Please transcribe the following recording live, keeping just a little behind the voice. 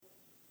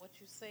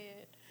you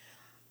said.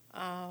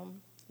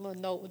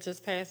 Little note was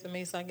just passed to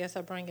me, so I guess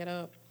I bring it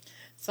up.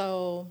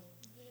 So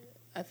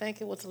I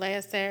think it was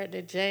last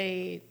Saturday,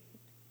 Jade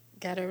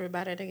got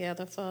everybody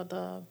together for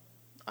the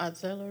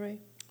auxiliary,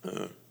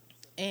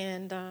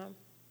 and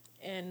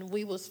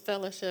we was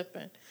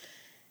fellowshipping,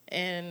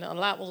 and a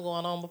lot was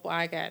going on before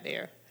I got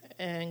there,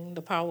 and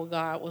the power of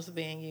God was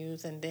being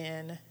used, and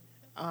then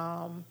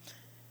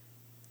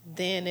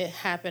it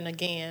happened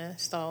again.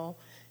 So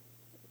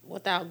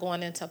without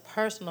going into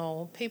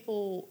personal,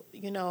 people,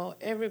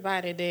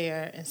 everybody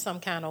there in some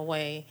kind of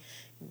way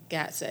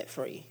got set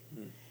free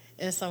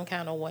in some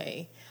kind of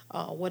way,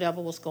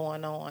 whatever was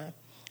going on.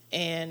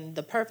 And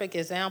the perfect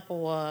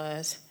example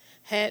was,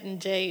 hadn't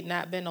Jade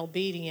not been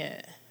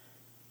obedient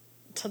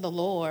to the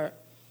Lord,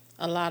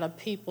 a lot of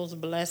people's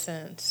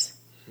blessings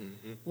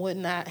would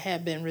not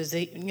have been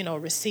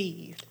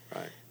received.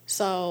 Right.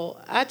 So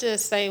I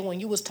just say, when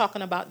you was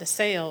talking about the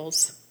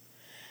cells,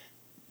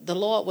 the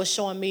Lord was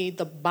showing me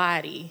the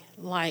body,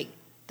 like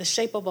the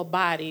shape of a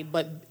body,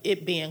 but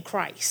it being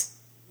Christ.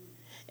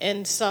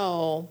 And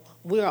so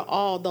we are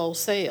all those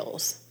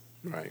cells.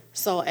 Right.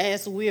 So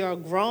as we are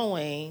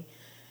growing,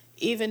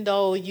 even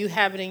though you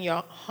have it in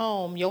your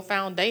home, your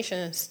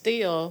foundation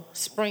still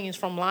springs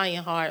from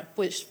Lionheart,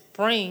 which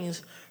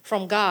springs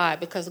from God,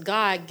 because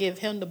God give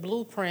him the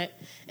blueprint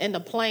and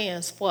the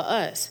plans for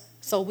us.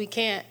 So we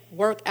can't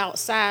work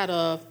outside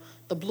of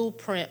the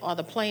blueprint or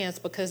the plans,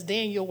 because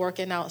then you're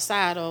working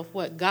outside of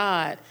what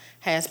God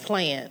has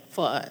planned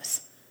for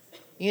us.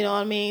 You know what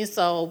I mean?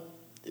 So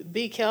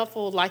be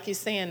careful, like you're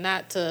saying,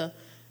 not to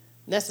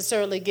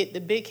necessarily get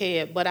the big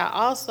head. But I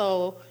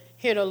also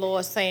hear the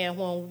Lord saying,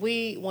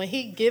 when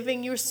he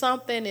giving you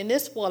something, and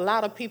this for a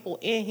lot of people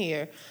in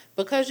here,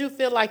 because you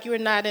feel like you're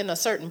not in a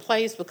certain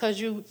place,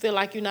 because you feel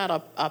like you're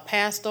not a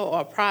pastor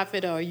or a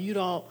prophet, or you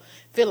don't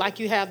feel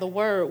like you have the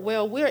word.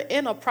 Well, we're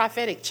in a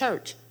prophetic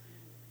church.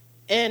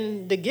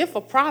 And the gift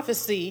of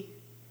prophecy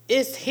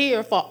is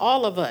here for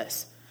all of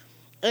us.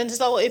 And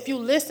so if you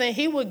listen,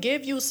 he will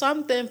give you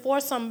something for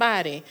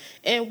somebody.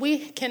 And we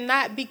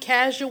cannot be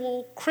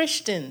casual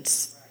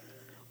Christians.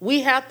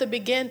 We have to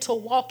begin to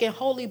walk in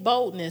holy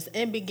boldness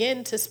and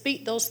begin to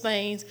speak those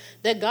things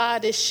that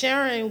God is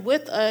sharing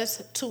with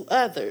us to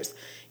others.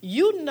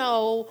 You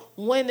know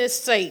when it's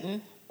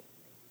Satan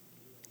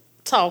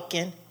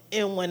talking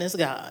and when it's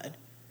God.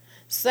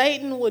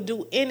 Satan will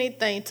do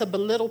anything to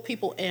belittle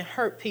people and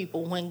hurt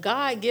people. When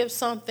God gives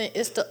something,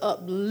 it's to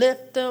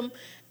uplift them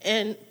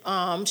and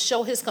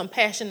show his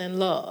compassion and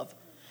love.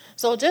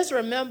 So just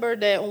remember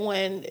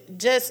that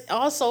just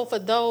also for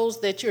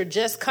those that you're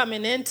just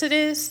coming into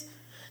this,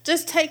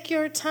 just take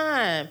your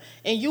time,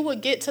 and you will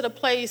get to the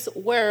place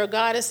where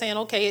God is saying,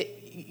 okay,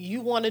 you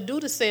want to do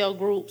the cell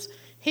groups.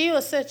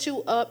 He'll set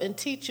you up and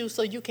teach you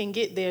so you can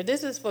get there.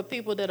 This is for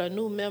people that are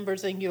new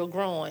members and you're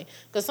growing.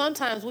 Because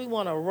sometimes we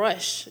want to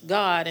rush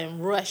God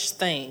and rush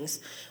things.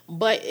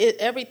 But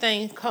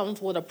everything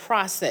comes with a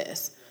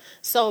process.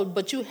 So,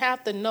 but you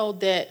have to know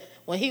that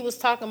when he was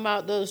talking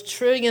about those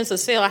trillions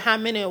of cells, how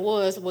many it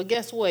was, well,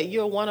 guess what?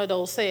 You're one of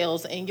those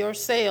cells, and your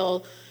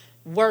cell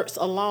works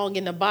along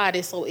in the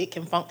body so it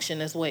can function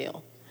as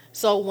well.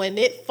 So when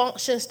it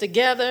functions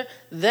together,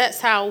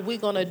 that's how we're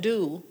going to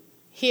do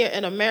here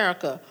in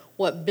America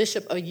what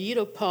Bishop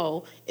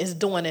Oyedepo is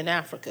doing in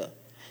Africa.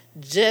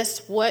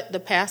 Just what the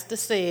pastor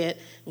said,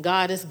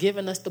 God has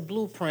given us the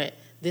blueprint.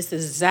 This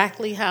is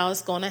exactly how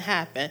it's going to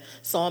happen.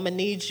 So I'm going to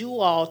need you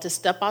all to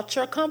step out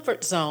your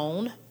comfort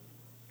zone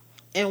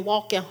and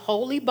walk in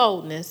holy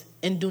boldness,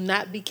 and do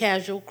not be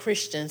casual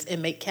Christians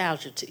and make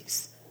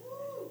casualties.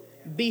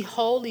 Be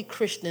holy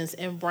Christians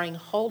and bring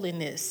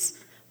holiness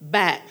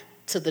back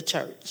to the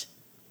church.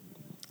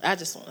 I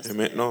just want to say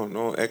Amen.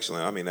 No,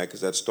 excellent. I mean,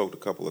 because that stoked a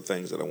couple of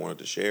things that I wanted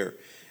to share,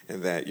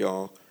 and that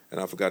y'all, and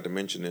I forgot to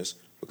mention this,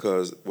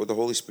 because what the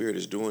Holy Spirit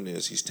is doing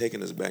is he's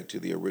taking us back to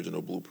the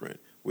original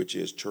blueprint, which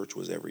is church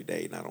was every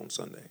day, not on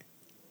Sunday.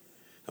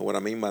 And what I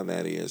mean by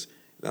that is,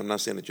 I'm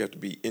not saying that you have to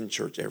be in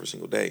church every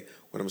single day.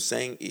 What I'm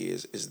saying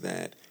is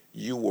that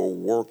you are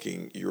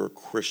working your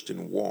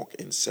Christian walk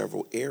in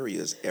several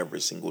areas every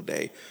single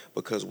day,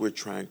 because we're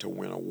trying to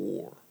win a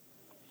war.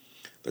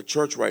 The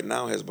church right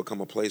now has become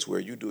a place where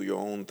you do your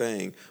own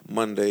thing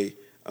Monday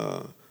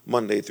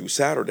through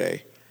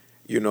Saturday,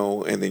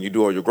 and then you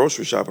do all your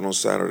grocery shopping on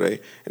Saturday,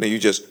 and then you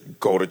just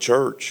go to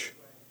church,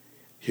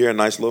 hear a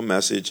nice little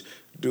message,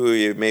 do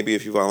it, maybe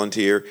if you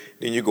volunteer,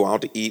 then you go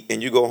out to eat,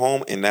 and you go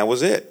home, and that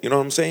was it. You know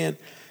what I'm saying?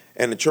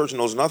 And the church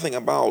knows nothing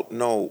about,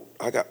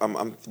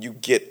 you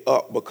get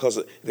up because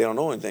they don't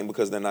know anything,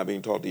 because they're not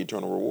being taught the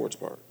eternal rewards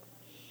part.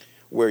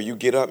 Where you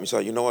get up and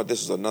say, you know what,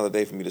 this is another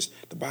day for me to.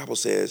 The Bible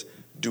says,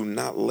 do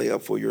not lay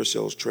up for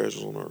yourselves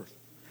treasures on earth.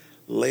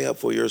 Lay up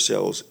for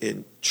yourselves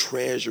in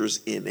treasures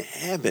in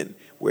heaven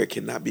where it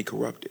cannot be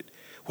corrupted.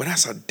 Well,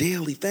 that's a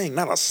daily thing,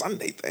 not a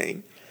Sunday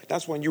thing.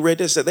 That's when you read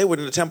this, that they were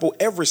in the temple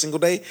every single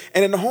day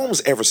and in the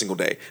homes every single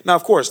day. Now,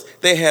 of course,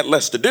 they had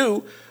less to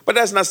do, but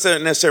that's not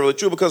necessarily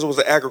true, because it was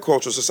an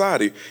agricultural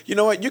society. You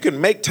know what? You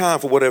can make time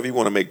for whatever you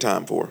want to make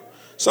time for.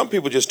 Some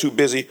people just too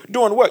busy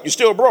doing what? You're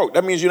still broke.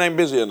 That means you ain't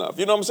busy enough.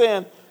 You know what I'm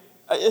saying?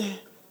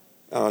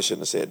 I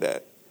shouldn't have said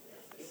that.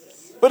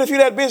 But if you're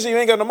that busy, you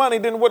ain't got no money,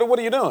 then what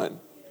are you doing?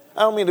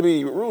 I don't mean to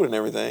be rude and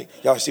everything.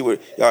 Y'all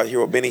hear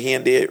what Benny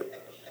Hinn did?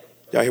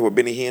 Y'all hear what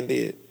Benny Hinn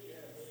did?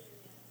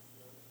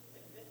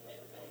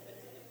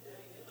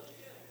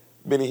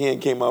 Benny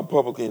Hinn came out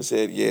publicly and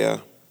said, yeah.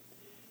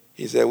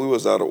 He said, we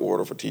was out of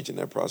order for teaching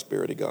that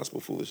prosperity gospel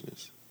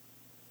foolishness.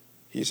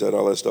 He said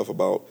all that stuff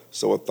about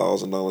sow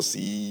 $1,000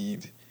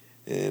 seed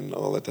and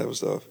all that type of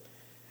stuff.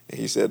 And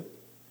he said,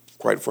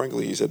 quite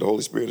frankly, he said the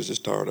Holy Spirit is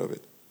just tired of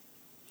it.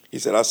 He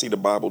said, I see the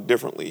Bible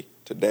differently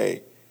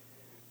today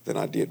than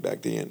I did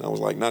back then. I was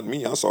like, not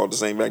me. I saw it the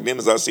same back then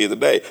as I see it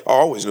today. I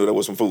always knew that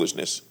was some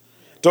foolishness.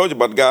 Told you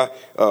about the guy,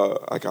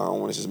 I don't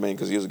want his name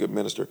because he was a good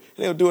minister.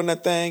 And they were doing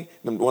that thing,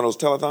 one of those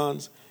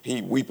telethons.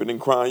 He weeping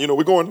and crying,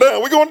 we're going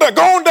down,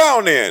 going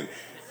down then.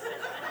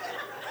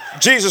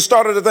 Jesus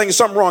started the thing,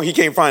 something wrong, he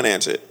can't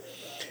finance it.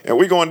 And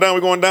we're going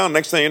down.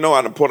 Next thing you know,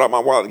 I done pulled out my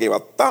wallet and gave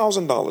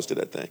 $1,000 to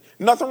that thing.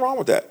 Nothing wrong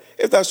with that,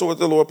 if that's what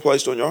the Lord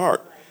placed on your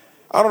heart.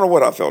 I don't know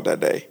what I felt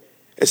that day,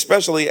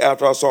 especially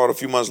after I saw it a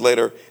few months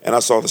later and I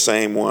saw the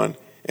same one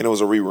and it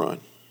was a rerun.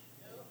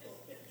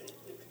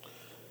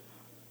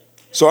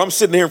 So I'm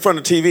sitting here in front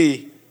of the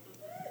TV.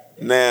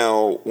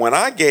 Now, when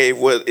I gave,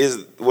 was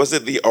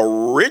it the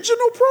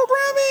original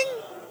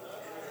programming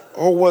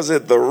or was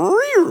it the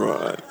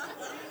rerun?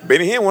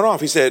 Benny Hinn went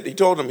off. He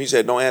told him,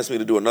 don't ask me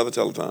to do another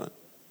telethon.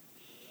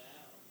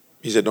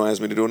 He said, don't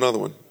ask me to do another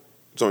one.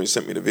 So he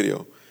sent me the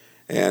video.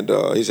 And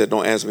he said,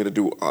 don't ask me to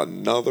do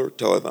another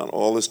telethon.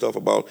 All this stuff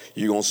about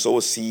you going to sow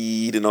a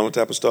seed and all that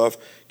type of stuff.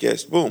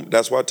 Guess, boom.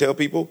 That's why I tell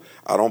people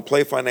I don't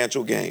play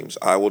financial games.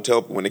 I will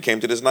tell when it came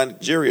to this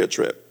Nigeria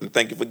trip, and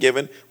thank you for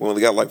giving, we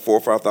only got like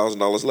 $4,000 or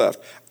 $5,000 left.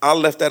 I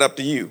left that up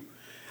to you.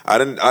 I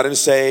didn't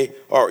say,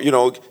 or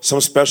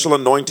some special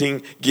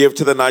anointing give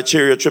to the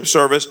Nigeria trip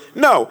service.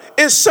 No,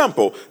 it's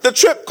simple. The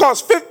trip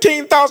costs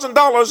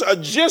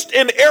 $15,000 just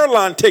in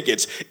airline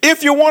tickets.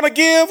 If you want to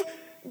give.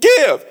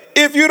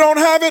 If you don't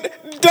have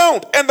it,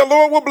 don't. And the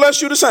Lord will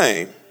bless you the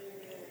same.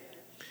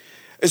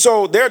 And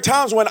so there are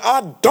times when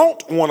I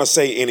don't want to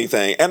say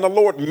anything. And the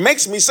Lord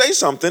makes me say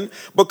something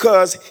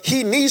because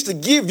he needs to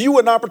give you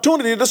an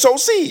opportunity to sow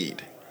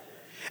seed.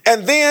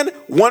 And then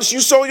once you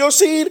sow your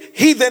seed,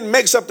 he then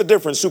makes up the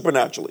difference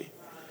supernaturally.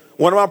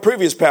 One of my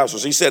previous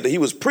pastors, he said that he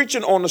was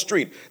preaching on the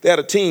street. They had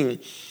a team.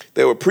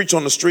 They would preach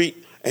on the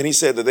street. And he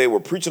said that they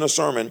were preaching a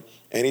sermon.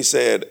 And he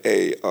said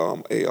a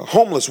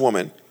homeless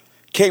woman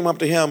came up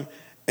to him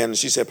and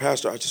she said,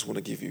 Pastor, I just want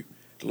to give you,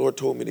 the Lord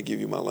told me to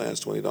give you my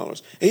last $20.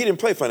 And he didn't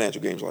play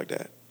financial games like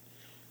that.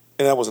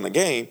 And that wasn't a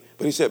game.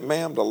 But he said,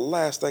 ma'am, the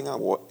last thing I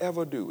will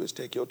ever do is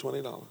take your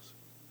 $20.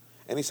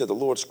 And he said, the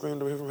Lord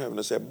screamed to him from heaven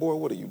and said, boy,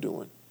 what are you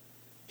doing?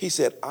 He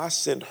said, I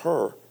sent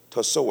her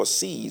to sow a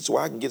seed so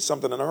I can get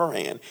something in her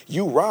hand.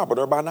 You robbed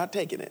her by not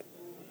taking it.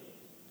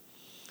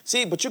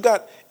 See, but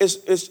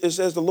it's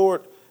as the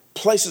Lord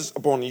places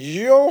upon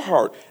your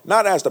heart,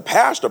 not as the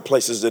pastor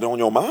places it on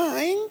your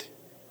mind.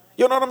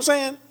 You know what I'm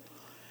saying?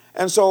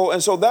 And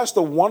so that's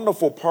the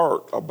wonderful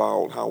part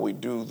about how we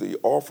do the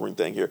offering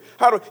thing here.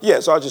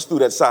 So I just threw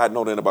that side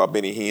note in about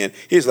Benny Hinn.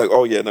 He's like,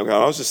 oh yeah, no,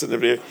 I was just sitting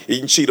there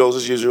eating Cheetos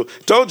as usual.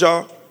 Told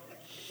y'all.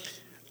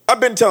 I've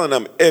been telling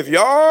them, if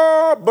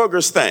y'all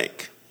boogers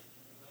think,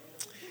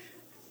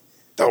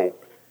 the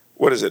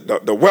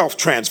wealth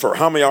transfer,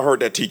 how many of y'all heard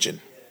that teaching?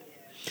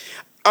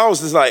 I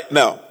was just like,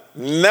 nope.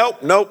 If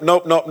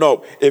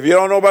you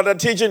don't know about that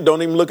teaching,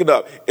 don't even look it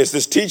up. It's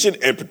this teaching,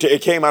 and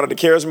it came out of the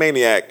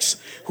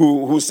charismaniacs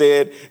who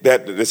said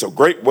that it's a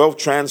great wealth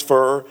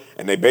transfer,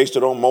 and they based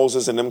it on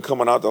Moses and them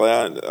coming out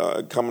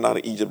of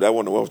Egypt. That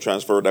wasn't a wealth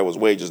transfer; that was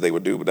wages they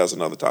would do, but that's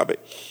another topic.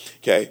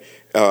 Okay,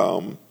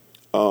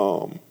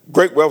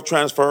 great wealth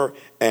transfer,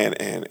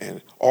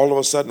 and all of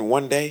a sudden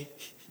one day,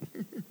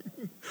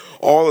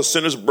 all the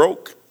sinners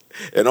broke,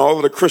 and all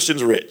of the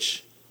Christians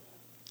rich.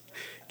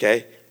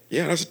 Okay,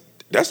 yeah,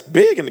 that's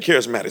big in the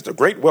charismatics, the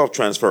great wealth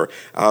transfer.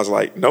 I was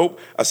like, nope.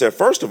 I said,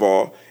 first of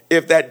all,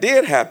 if that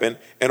did happen,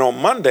 and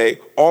on Monday,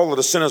 all of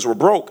the sinners were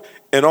broke,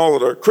 and all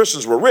of the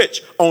Christians were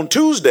rich, on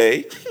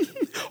Tuesday,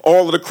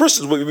 all of the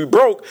Christians would be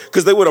broke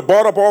because they would have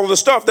bought up all of the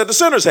stuff that the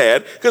sinners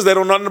had because they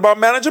don't know nothing about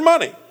managing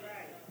money.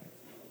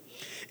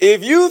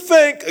 If you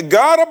think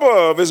God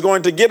above is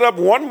going to get up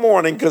one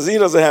morning because he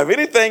doesn't have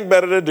anything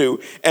better to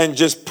do and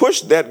just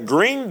push that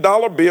green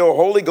dollar bill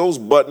Holy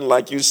Ghost button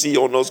like you see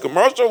on those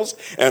commercials,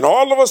 and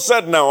all of a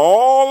sudden now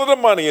all of the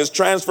money is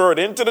transferred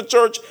into the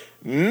church,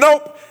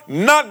 nope,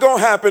 not going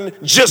to happen,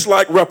 just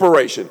like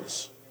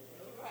reparations.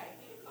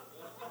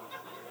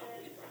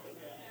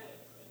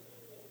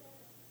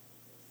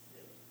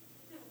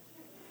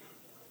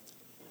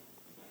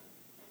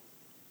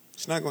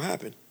 It's not going to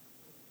happen.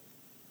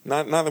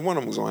 Neither one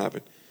of them is going to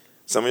happen.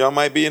 Some of y'all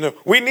might be in there.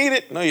 We need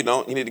it. No, you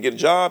don't. You need to get a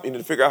job. You need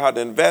to figure out how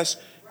to invest.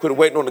 Quit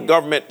waiting on the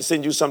government to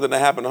send you something that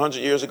happened 100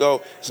 years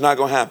ago. It's not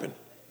going to happen.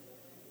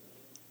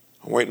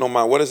 I'm waiting on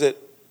what is it,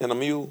 in a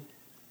mule?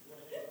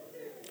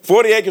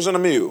 40 acres in a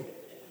mule.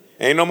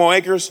 Ain't no more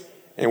acres.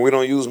 And we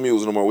don't use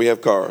mules no more. We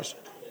have cars.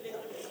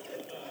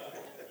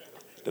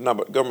 The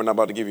government not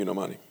about to give you no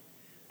money.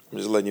 I'm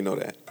just letting you know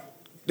that.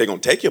 They're going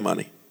to take your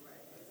money,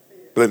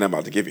 but they're not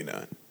about to give you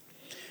none.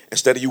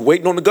 Instead of you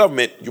waiting on the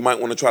government, you might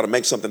want to try to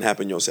make something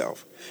happen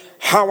yourself.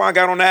 How I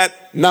got on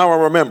that, now I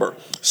remember.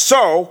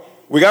 So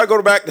we got to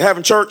go back to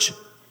having church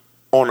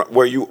on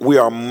where we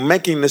are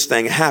making this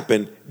thing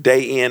happen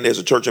day in. There's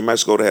a church in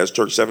Mexico that has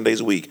church 7 days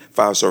a week,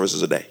 5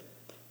 services a day.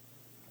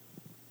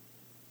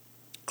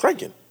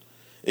 Cranking.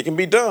 It can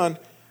be done,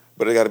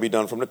 but it got to be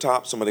done from the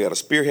top. Somebody got to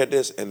spearhead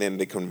this, and then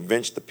they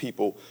convince the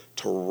people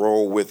to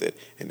roll with it.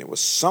 And there was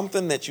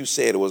something that you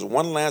said. It was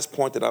one last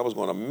point that I was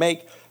going to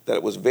make that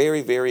it was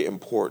very, very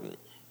important.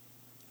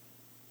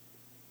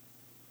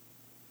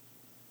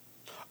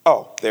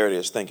 Oh, there it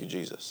is. Thank you,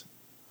 Jesus.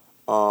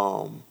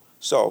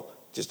 So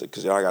just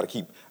because I got to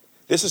keep,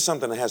 this is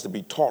something that has to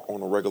be taught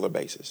on a regular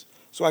basis.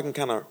 So I can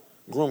kind of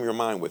groom your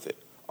mind with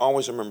it.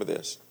 Always remember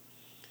this.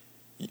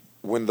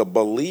 When the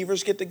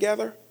believers get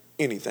together,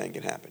 anything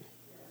can happen.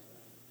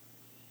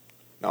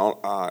 Now,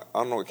 I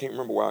don't know. I can't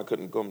remember why I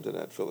couldn't come to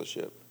that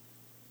fellowship.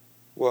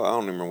 Well, I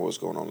don't even remember what was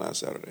going on last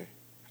Saturday.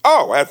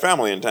 Oh, I had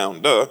family in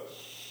town. Duh.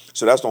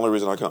 So that's the only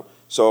reason I come.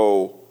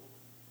 So,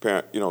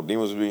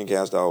 demons were being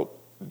cast out,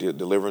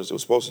 deliverance. It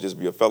was supposed to just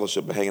be a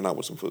fellowship, but hanging out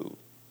with some food.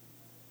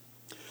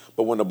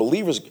 But when the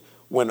believers,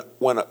 when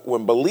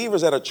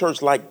believers at a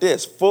church like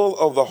this, full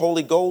of the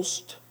Holy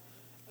Ghost,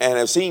 and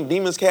have seen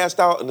demons cast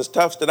out and the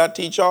stuff that I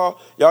teach y'all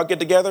get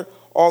together,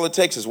 all it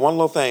takes is one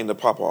little thing to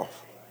pop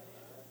off.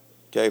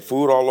 Okay,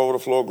 food all over the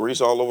floor,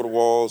 grease all over the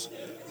walls,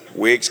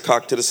 wigs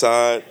cocked to the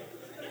side.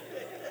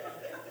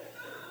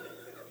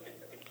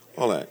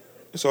 All that.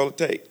 That's all it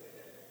takes.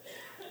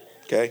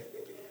 Okay?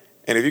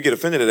 And if you get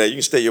offended at that, you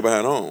can stay your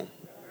behind home.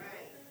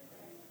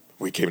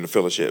 We came to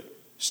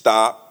fellowship.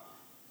 Stop.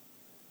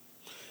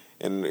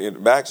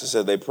 And Baxter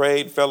said they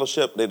prayed,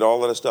 fellowship, they did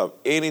all of that stuff.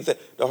 Anything.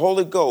 The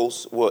Holy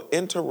Ghost will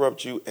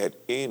interrupt you at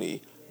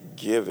any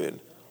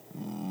given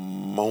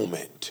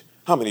moment.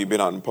 How many of you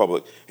been out in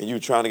public and you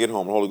trying to get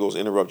home, the Holy Ghost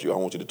interrupt you? I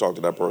want you to talk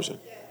to that person.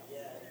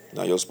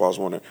 Now your spouse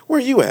wondering, where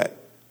are you at?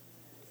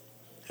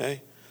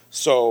 Okay?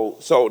 So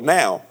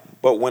now,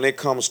 but when it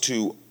comes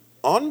to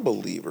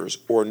unbelievers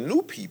or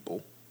new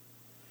people,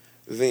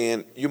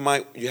 then you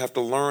have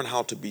to learn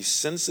how to be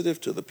sensitive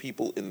to the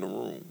people in the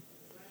room.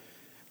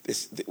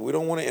 We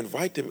don't want to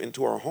invite them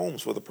into our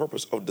homes for the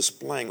purpose of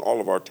displaying all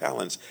of our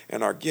talents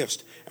and our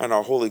gifts and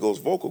our Holy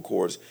Ghost vocal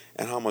cords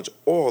and how much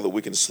oil that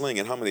we can sling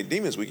and how many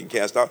demons we can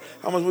cast out,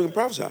 how much we can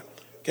prophesy.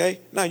 Okay?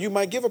 Now, you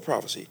might give a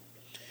prophecy.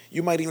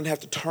 You might even have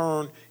to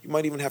tone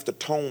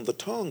the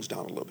tongues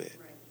down a little bit.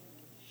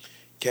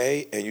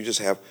 Okay? And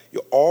you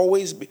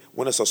always be,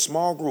 when it's a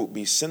small group,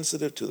 be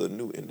sensitive to the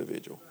new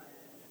individual.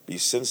 Be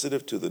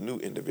sensitive to the new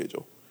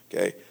individual.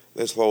 Okay?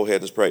 Let's hold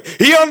head and pray.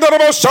 What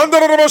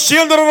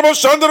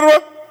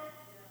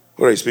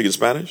are they speaking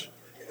Spanish?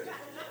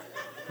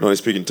 No, they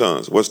speaking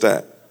tongues. What's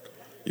that?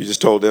 You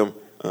just told them,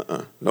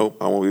 nope,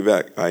 I won't be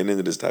back. I ain't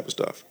into this type of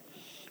stuff.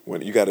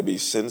 When you got to be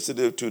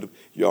sensitive to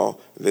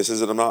y'all. This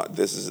is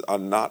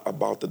not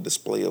about the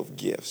display of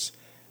gifts.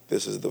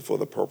 This is for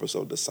the purpose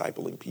of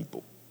discipling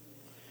people.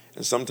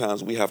 And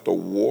sometimes we have to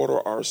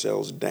water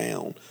ourselves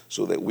down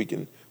so that we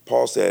can.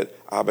 Paul said,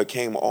 I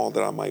became all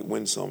that I might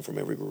win some from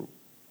every group.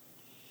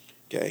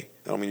 Okay?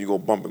 I don't mean you go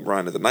bump and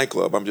grind at the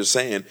nightclub. I'm just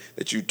saying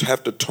that you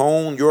have to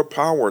tone your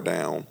power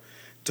down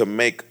to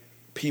make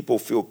people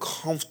feel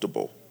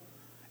comfortable.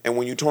 And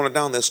when you tone it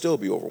down, they'll still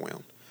be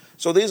overwhelmed.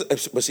 So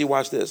but see,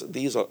 watch this.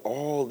 These are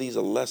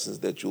lessons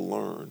that you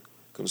learn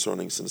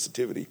concerning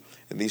sensitivity.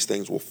 And these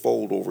things will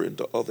fold over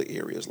into other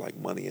areas like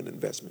money and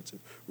investments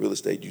and real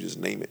estate. You just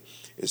name it.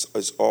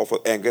 It's all for,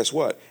 and guess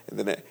what? And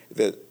then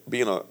that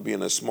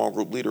being a small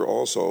group leader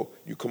also,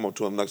 you come up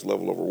to a next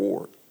level of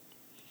reward.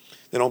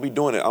 Then don't be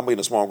doing it. I'm being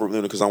a small group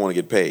leader because I want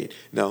to get paid.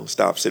 No,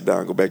 stop, sit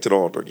down, go back to the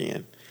altar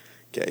again.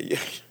 Okay, yeah.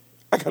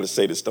 I got to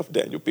say this stuff,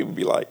 Daniel. People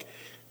be like,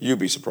 you'd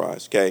be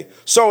surprised. Okay,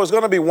 so it's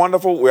going to be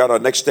wonderful. We're at our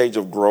next stage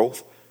of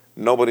growth.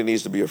 Nobody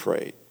needs to be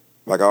afraid.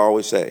 Like I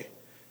always say,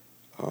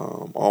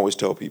 always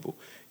tell people,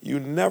 you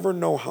never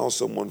know how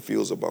someone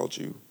feels about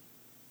you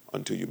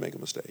until you make a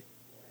mistake.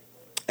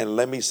 And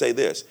let me say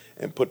this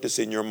and put this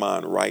in your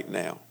mind right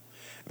now.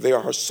 There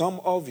are some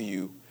of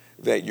you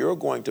that you're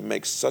going to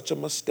make such a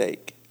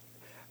mistake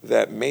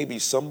that maybe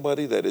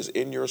somebody that is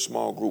in your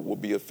small group will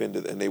be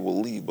offended and they will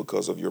leave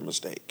because of your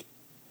mistake.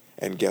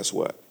 And guess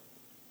what?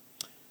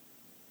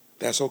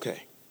 That's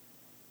okay.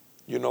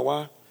 You know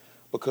why?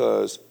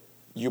 Because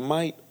you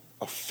might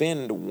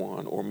offend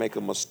one or make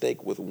a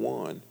mistake with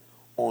one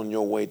on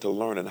your way to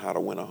learning how to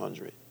win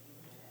 100.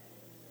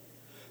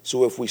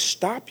 So if we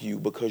stop you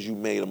because you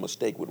made a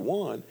mistake with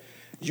one,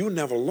 you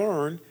never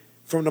learn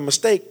from the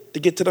mistake to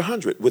get to the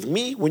 100. With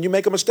me, when you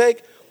make a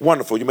mistake,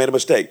 wonderful, you made a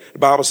mistake. The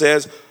Bible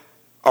says,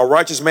 a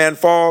righteous man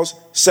falls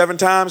 7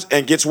 times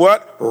and gets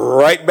what?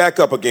 Right back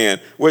up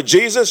again. With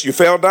Jesus, you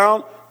fell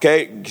down.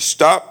 Okay,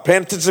 stop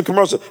paying attention to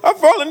commercials. I'm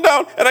falling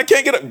down and I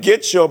can't get up.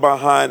 Get your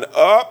behind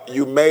up.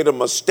 You made a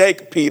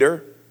mistake,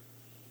 Peter.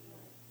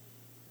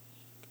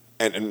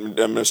 And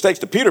the mistakes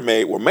that Peter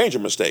made were major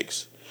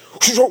mistakes.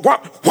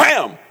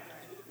 Wham!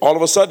 All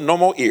of a sudden, no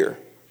more ear.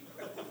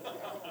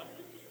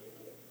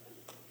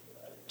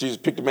 Jesus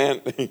picked the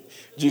man.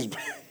 Jesus,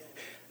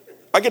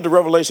 I get the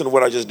revelation of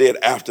what I just did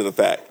after the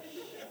fact.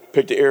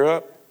 Picked the ear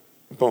up.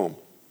 Boom.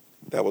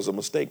 That was a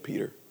mistake,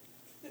 Peter.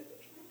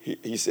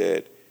 He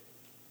said,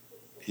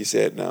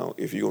 now,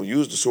 if you're going to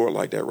use the sword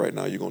like that right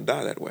now, you're going to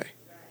die that way.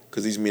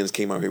 Because these men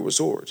came out here with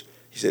swords.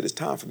 He said, it's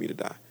time for me to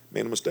die.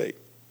 Made a mistake.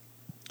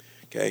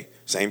 Okay.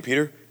 Same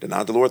Peter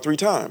denied the Lord 3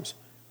 times.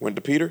 Went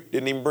to Peter,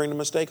 didn't even bring the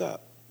mistake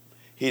up.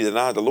 He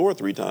denied the Lord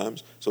 3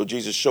 times. So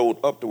Jesus showed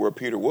up to where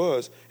Peter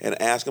was and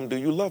asked him, do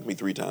you love me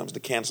 3 times? To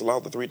cancel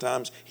out the 3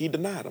 times he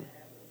denied him.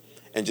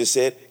 And just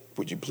said,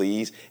 would you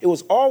please? It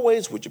was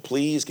always, would you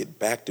please get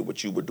back to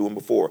what you were doing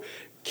before?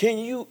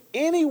 Can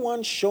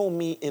anyone show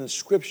me in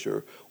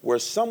scripture where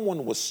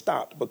someone was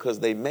stopped because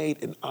they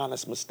made an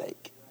honest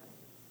mistake?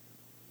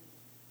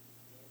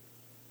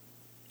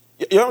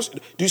 You know,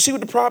 do you see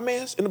what the problem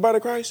is in the body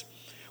of Christ?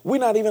 We're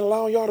not even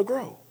allowing y'all to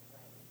grow.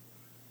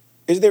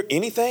 Is there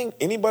anything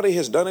anybody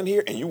has done in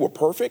here and you were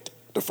perfect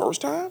the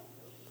first time,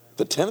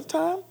 the 10th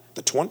time,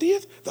 the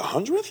 20th, the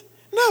 100th?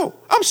 No,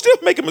 I'm still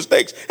making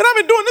mistakes. And I've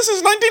been doing this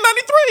since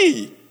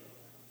 1993.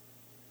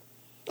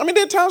 I mean,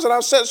 there are times that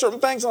I've said certain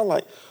things and I'm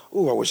like,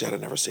 ooh, I wish I had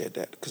never said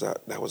that because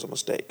that was a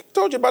mistake. I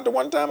told you about the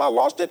one time I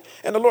lost it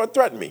and the Lord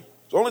threatened me.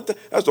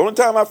 That's the only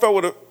time I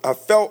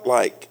felt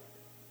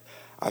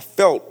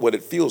what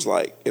it feels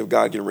like if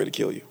God getting ready to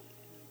kill you.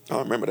 I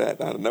remember that.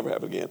 That'll never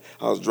happen again.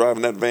 I was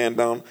driving that van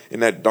down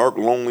in that dark,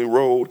 lonely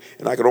road,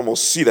 and I could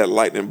almost see that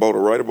lightning bolt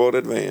right above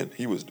that van.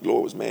 The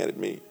Lord was mad at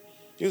me.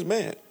 He was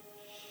mad.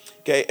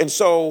 Okay, and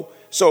so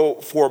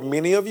for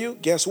many of you,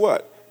 guess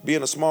what?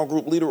 Being a small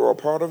group leader or a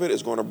part of it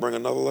is going to bring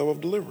another level of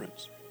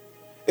deliverance.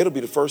 It'll be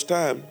the first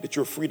time that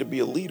you're free to be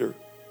a leader,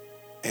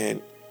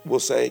 and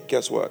we'll say,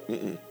 guess what?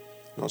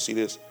 No, see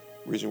this?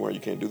 The reason why you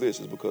can't do this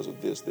is because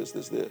of this.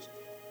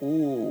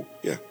 Ooh,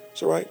 yeah,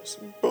 it's all right.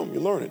 Boom,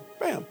 you're learning.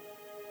 Bam.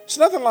 It's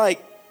nothing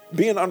like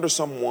being under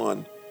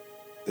someone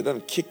that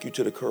doesn't kick you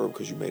to the curb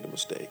because you made a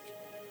mistake.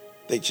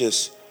 They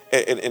just,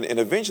 and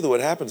eventually what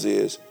happens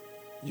is,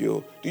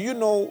 do you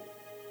know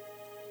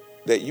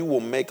that you will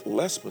make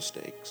less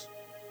mistakes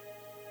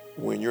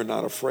when you're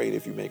not afraid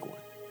if you make one?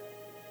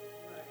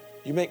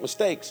 You make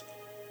mistakes.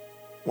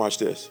 Watch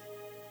this.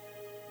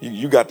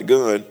 You got the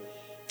gun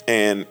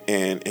and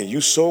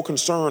you're so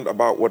concerned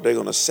about what they're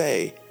going to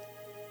say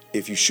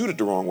if you shoot it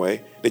the wrong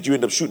way that you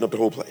end up shooting up the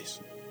whole place.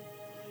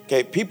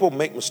 Okay, people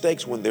make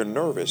mistakes when they're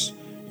nervous,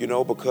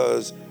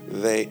 because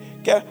I'm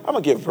going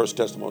to give a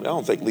personal testimony. I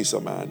don't think Lisa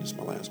mine is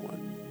my last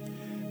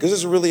one. Because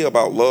it's really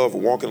about love,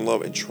 walking in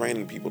love, and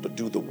training people to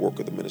do the work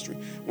of the ministry.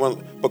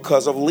 Well,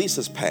 because of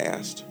Lisa's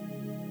past,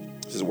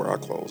 this is where I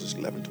close. It's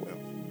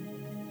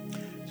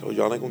 11:12. So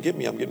y'all ain't going to get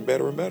me. I'm getting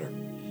better and better.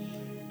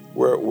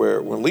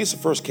 When Lisa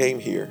first came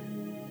here,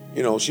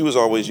 she was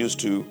always used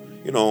to,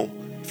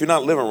 if you're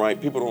not living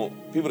right, people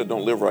that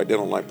don't live right, they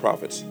don't like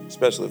prophets,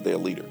 especially if they're a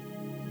leader.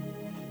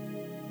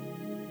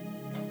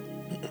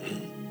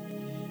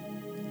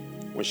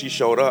 When she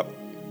showed up,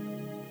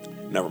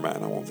 never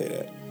mind, I won't say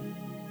that.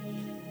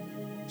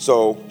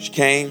 So she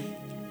came,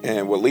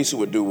 and what Lisa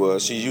would do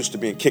was she's used to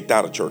being kicked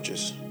out of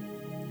churches.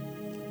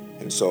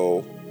 And so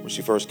when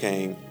she first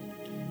came,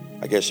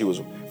 I guess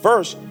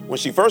when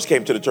she first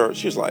came to the church,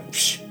 she was like,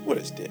 what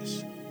is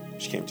this?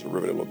 She came to the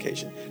Riverdale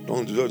location.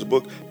 Don't judge a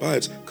book by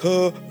its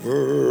cover.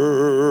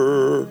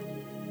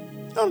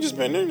 I'm just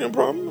being no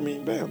problem. I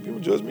mean, bam, people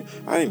judge me.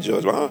 I didn't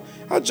judge.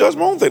 I judge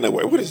my own thing that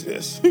way. What is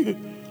this?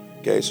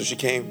 Okay, so she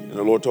came, and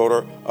the Lord told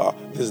her,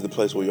 this is the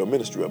place where your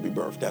ministry will be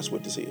birthed. That's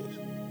what this is.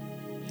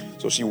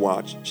 So she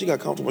watched. She got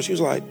comfortable. She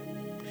was like,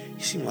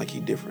 he seemed like he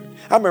different.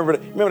 I remember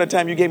the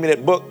time you gave me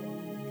that book?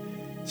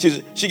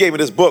 She gave me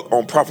this book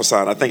on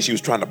prophesying. I think she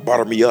was trying to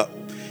butter me up.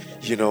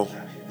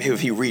 Maybe if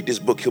he read this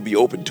book, he'll be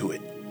open to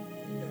it.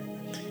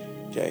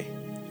 Okay,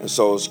 and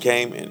so she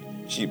came,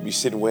 and she'd be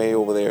sitting way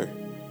over there,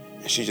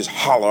 and she just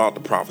holler out the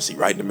prophecy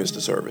right in the midst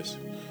of service.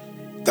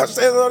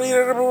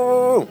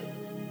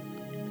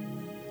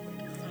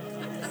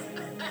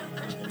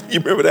 You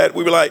remember that?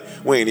 We were like,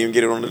 we ain't even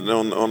get it on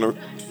the.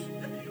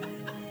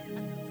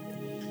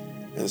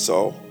 And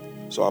so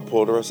I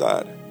pulled her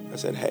aside. I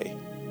said, hey,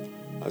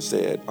 I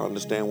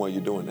understand why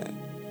you're doing that.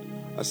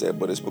 I said,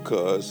 but it's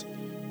because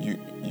you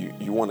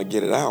want to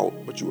get it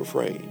out, but you're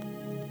afraid.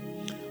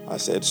 I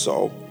said,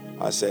 some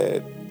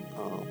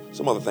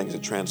other things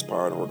that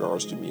transpired in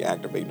regards to me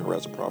activating her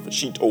as a prophet.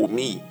 She told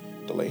me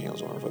to lay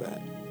hands on her for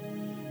that,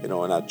 and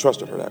I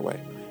trusted her that way.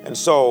 And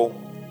so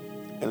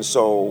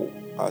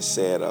I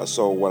said,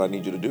 so what I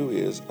need you to do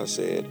is, I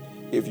said,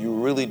 if you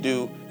really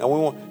do, now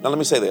let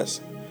me say this.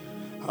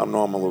 I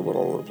know I'm a little bit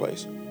all over the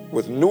place.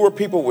 With newer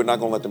people, we're not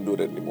going to let them do it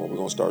anymore. We're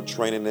going to start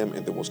training them,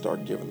 and then we'll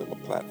start giving them a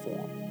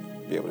platform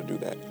to be able to do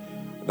that.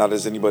 Not that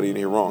there's anybody in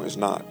here wrong, it's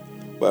not.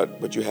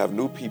 But you have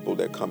new people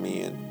that come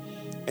in,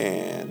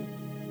 and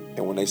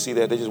when they see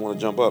that, they just want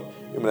to jump up.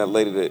 Remember that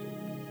lady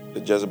the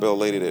Jezebel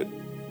lady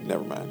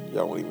never mind.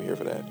 Y'all won't even hear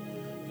for that.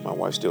 My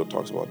wife still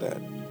talks about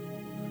that.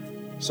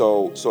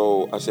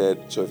 So I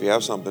said, so if you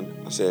have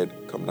something, I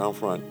said, come down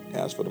front,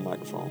 ask for the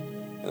microphone.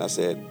 And I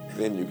said,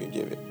 then you can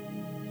give it.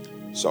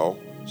 So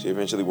she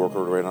eventually worked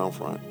her way down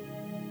front.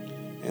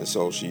 And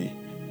so she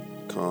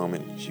come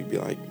and she'd be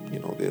like,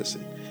 this.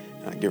 And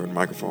I give her the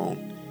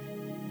microphone.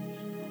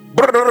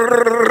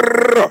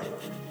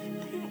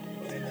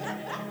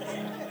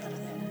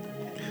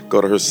 Go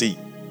to her seat.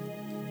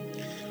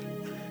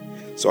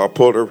 So I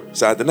pulled her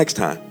aside the next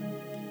time.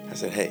 I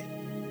said, hey,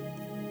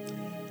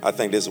 I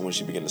think this is when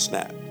she began to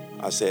snap.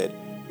 I said,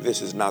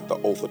 this is not the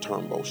Otha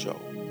Turnbow show.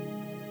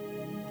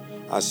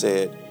 I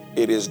said,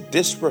 it is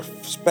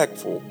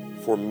disrespectful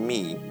for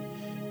me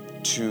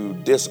to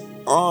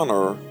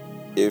dishonor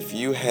if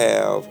you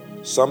have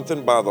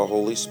something by the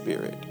Holy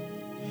Spirit,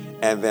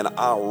 and then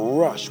I'll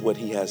rush what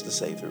he has to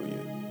say through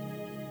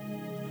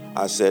you.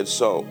 I said,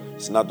 so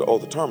it's not the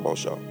Otha Turnbow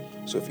show.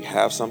 So if you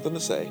have something to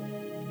say,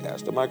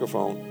 ask the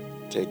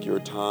microphone, take your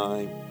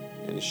time,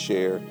 and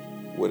share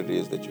what it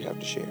is that you have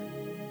to share.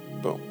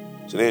 Boom.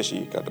 So then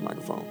she got the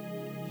microphone.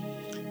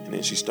 And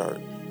then she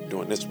started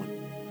doing this one.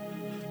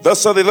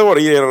 Thus saith the Lord,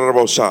 he's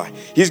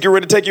getting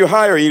ready to take you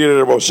higher,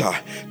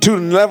 to a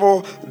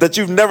level that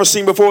you've never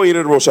seen before.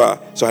 So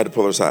I had to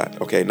pull her aside.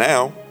 Okay,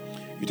 now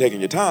you're taking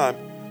your time,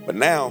 but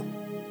now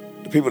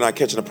the people are not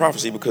catching the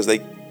prophecy because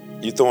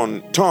you're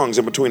throwing tongues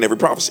in between every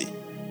prophecy.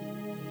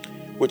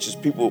 Which is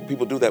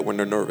people do that when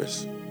they're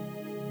nervous.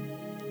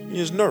 You're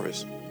just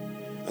nervous.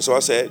 And so I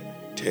said,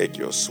 take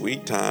your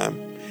sweet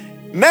time.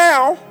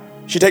 Now,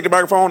 she take the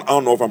microphone. I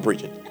don't know if I'm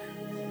preaching.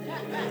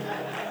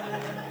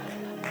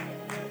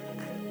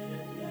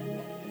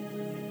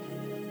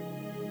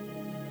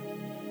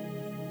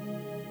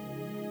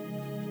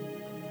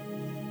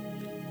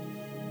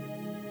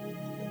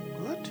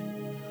 What?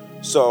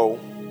 So,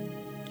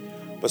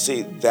 but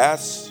see,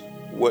 that's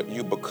what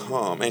you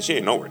become. And she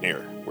ain't nowhere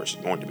near where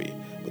she's going to be.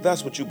 But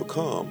that's what you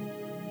become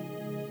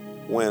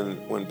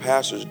when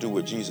pastors do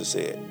what Jesus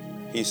said.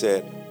 He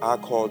said, I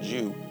called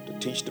you to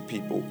teach the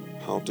people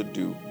how to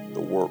do the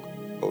work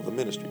of the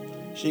ministry.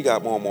 She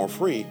got more and more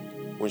free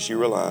when she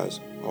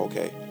realized,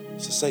 okay,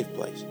 it's a safe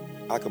place.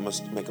 I can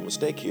make a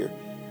mistake here.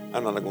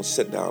 I'm not going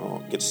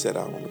to get set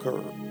out on the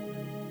curb.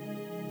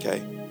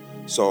 Okay?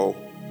 So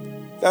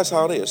that's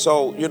how it is.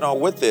 So,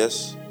 with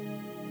this,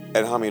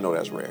 and how many know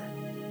that's rare?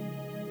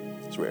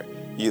 It's rare.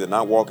 You're either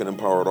not walking in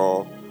power at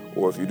all,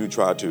 or if you do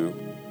try to,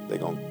 they're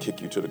going to kick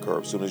you to the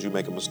curb. As soon as you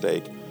make a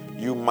mistake,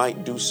 you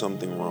might do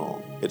something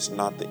wrong. It's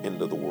not the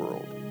end of the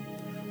world.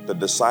 The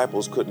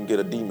disciples couldn't get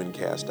a demon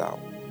cast out.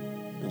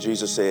 And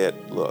Jesus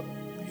said, look,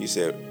 he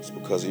said, it's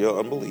because of your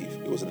unbelief.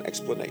 It was an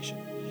explanation.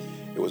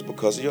 It was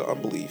because of your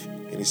unbelief.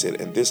 And he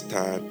said, and this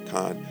time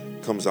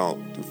comes out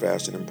through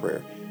fasting and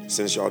prayer.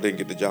 Since y'all didn't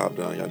get the job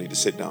done, y'all need to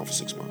sit down for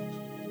 6 months.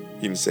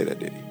 He didn't say that,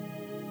 did he?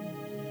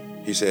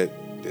 He said,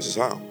 this is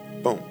how.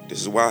 Boom. This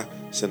is why.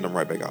 Send them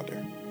right back out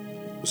there.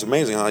 It's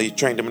amazing how he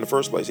trained them in the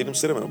first place. He didn't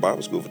sit them in a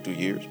Bible school for 2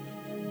 years.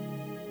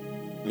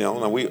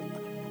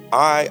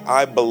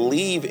 I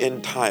believe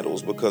in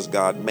titles because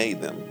God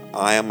made them.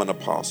 I am an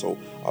apostle,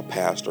 a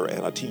pastor,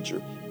 and a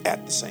teacher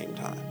at the same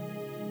time.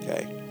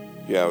 Okay?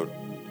 I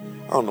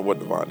don't know what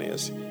Devon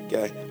is.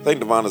 Okay? I think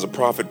Devon is a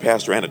prophet,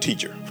 pastor, and a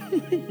teacher.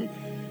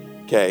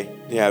 Okay?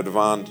 You have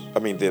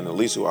then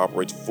Elisa, who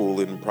operates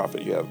fully in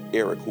prophet. You have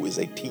Eric, who is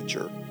a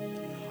teacher.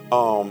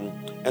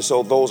 And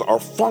so those are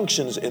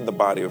functions in the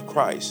body of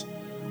Christ.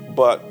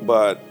 But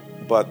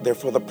they're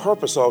for the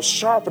purpose of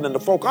sharpening the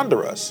folk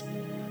under us.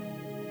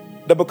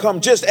 To become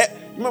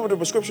remember what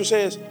the scripture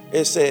says?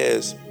 It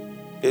says,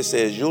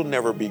 you'll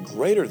never be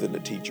greater than the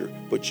teacher,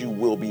 but you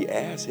will be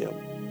as him.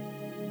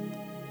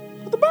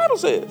 That's what the Bible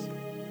says.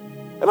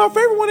 And my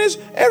favorite one is,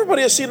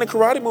 everybody has seen the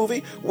karate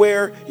movie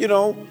where,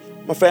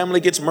 my family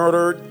gets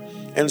murdered.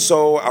 And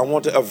so I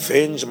want to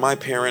avenge my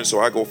parents, so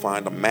I go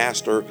find a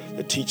master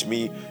to teach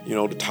me,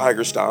 the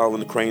tiger style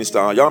and the crane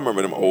style. Y'all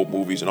remember them old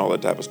movies and all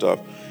that type of stuff,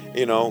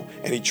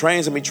 and he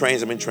trains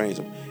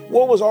him.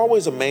 What was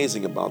always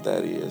amazing about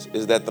that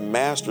is that the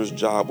master's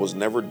job was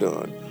never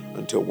done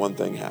until one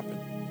thing happened.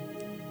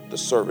 The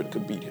servant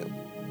could beat him.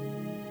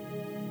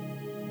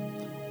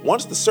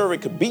 Once the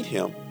servant could beat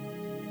him,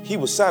 he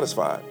was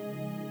satisfied.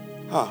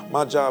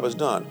 My job is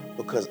done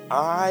because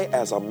I,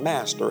 as a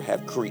master,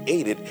 have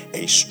created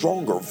a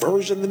stronger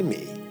version than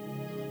me.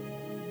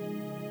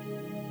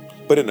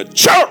 But in the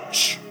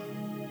church,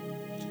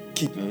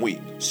 keep them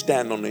weak,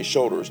 stand on their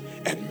shoulders,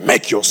 and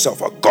make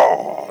yourself a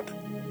god.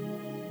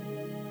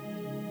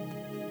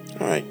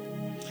 All right.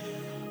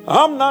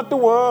 I'm not the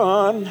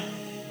one.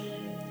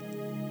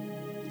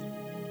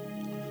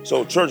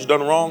 So church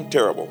done wrong,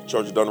 terrible.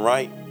 Church done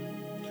right,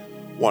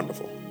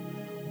 wonderful.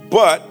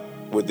 But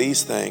with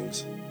these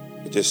things,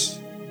 you're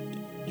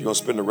going to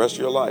spend the rest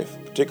of your life,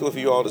 particularly for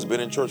you all that's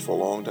been in church for a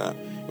long time,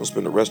 you're going to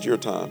spend the rest of your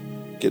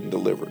time getting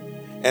delivered.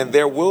 And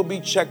there will be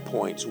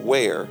checkpoints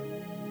where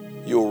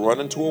you'll run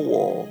into a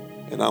wall,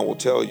 and I will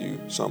tell you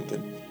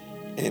something,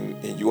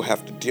 and you'll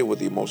have to deal with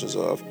the emotions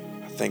of,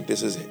 I think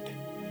this is it.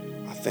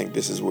 I think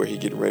this is where he's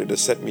getting ready to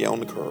set me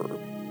on the curb,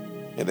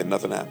 and then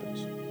nothing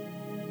happens.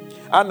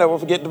 I never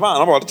forget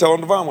Devon. I'm about to tell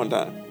on Devon one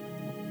time.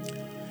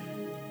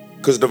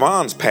 Because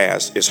Devon's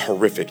past is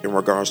horrific in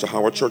regards to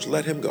how our church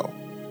let him go.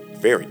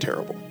 Very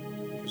terrible.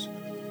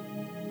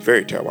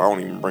 Very terrible. I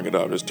won't even bring it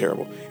up. It's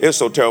terrible. It's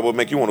so terrible it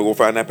make you want to go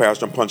find that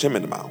pastor and punch him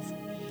in the mouth.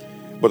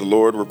 But the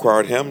Lord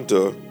required him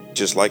to,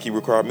 just like he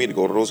required me to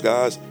go to those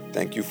guys,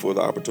 thank you for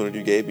the opportunity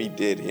you gave me,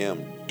 did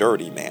him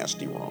dirty,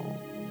 nasty wrong.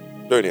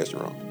 Dirty, nasty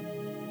wrong.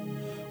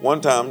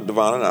 One time,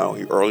 Devon and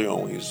I, early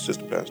on, he was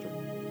assistant pastor.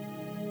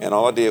 And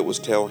all I did was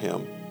tell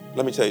him,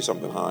 let me tell you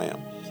something how I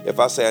am. If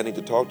I say I need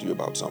to talk to you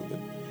about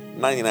something,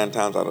 99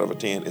 times out of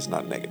 10, it's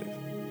not negative.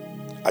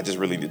 I just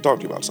really need to talk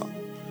to you about something.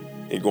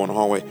 And you go in the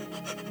hallway,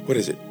 what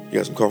is it? You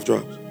got some cough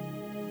drops?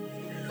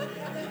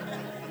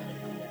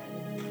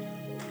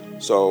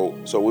 So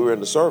we were in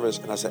the service,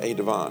 and I said, hey,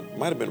 Devon, it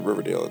might have been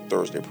Riverdale at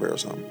Thursday prayer or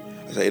something.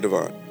 I said, hey,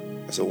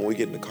 Devon, I said, when we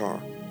get in the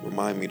car,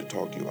 remind me to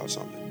talk to you about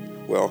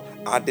something. Well,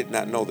 I did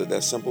not know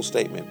that simple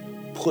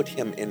statement put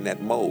him in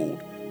that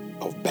mode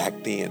of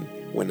back then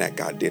when that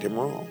guy did him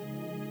wrong.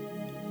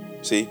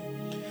 See?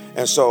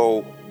 And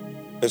so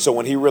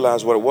when he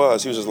realized what it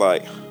was, he was just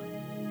like,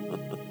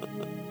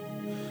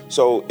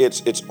 so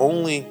it's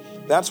only,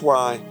 that's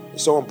why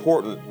it's so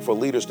important for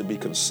leaders to be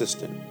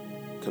consistent,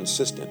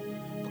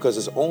 because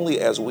it's only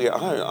as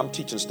I'm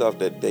teaching stuff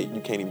that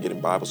you can't even get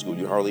in Bible school,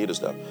 you hardly hear the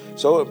stuff.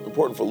 So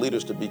important for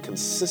leaders to be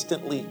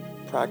consistently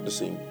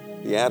practicing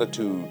the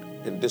attitude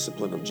and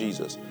discipline of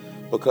Jesus,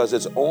 because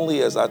it's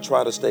only as I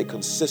try to stay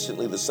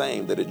consistently the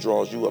same that it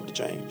draws you up to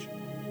change.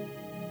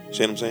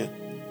 See what I'm saying?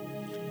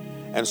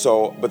 And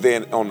so, but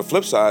then on the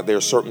flip side, there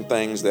are certain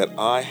things that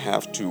I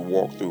have to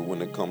walk through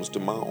when it comes to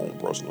my own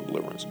personal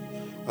deliverance.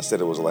 I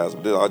said it was the last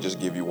one. I'll just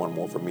give you one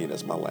more for me.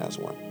 That's my last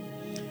one.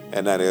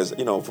 And that is,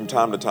 from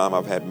time to time,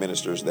 I've had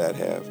ministers that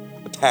have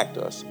attacked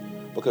us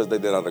because they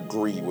did not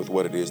agree with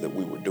what it is that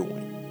we were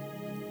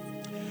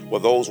doing. Well,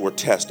 those were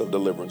tests of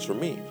deliverance for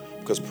me,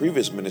 because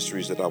previous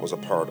ministries that I was a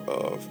part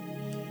of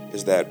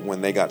is that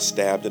when they got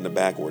stabbed in the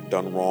back or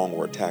done wrong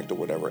or attacked or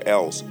whatever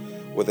else,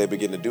 what they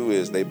begin to do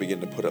is they begin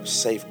to put up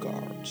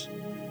safeguards.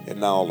 And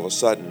now all of a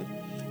sudden,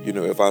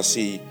 if I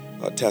see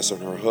Tessa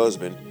and her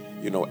husband,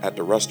 at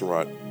the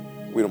restaurant,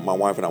 my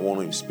wife and I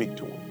won't even speak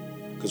to them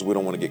because we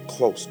don't want to get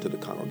close to the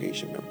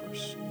congregation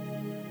members.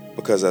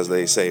 Because as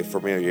they say,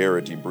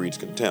 familiarity breeds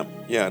contempt.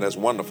 Yeah, that's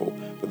wonderful.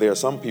 But there are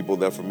some people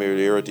that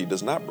familiarity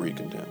does not breed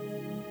contempt.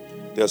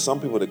 There are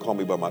some people that call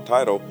me by my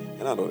title,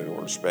 and I know they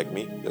don't respect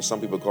me. There's some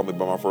people that call me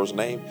by my first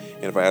name,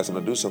 and if I ask them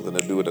to do something,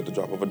 they do it at the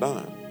drop of a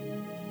dime.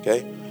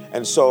 Okay?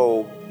 And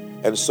so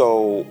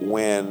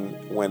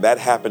when that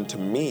happened to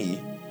me,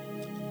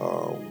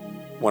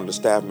 one of the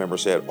staff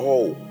members said,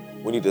 oh,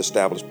 we need to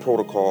establish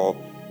protocol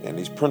and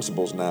these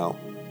principles now.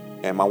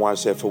 And my wife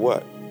said, for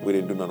what? We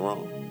didn't do nothing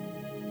wrong.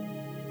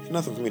 There's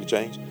nothing for me to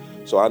change.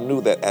 So I knew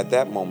that at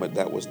that moment,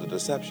 that was the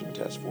deception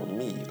test for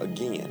me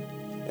again.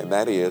 And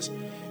that is,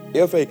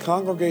 if a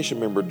congregation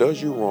member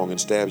does you wrong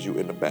and stabs you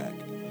in the back,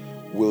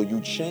 will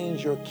you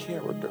change your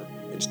character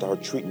and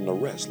start treating the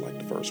rest like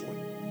the first one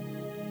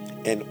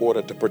in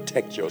order to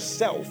protect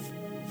yourself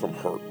from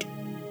hurt?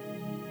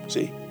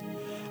 See,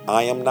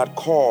 I am not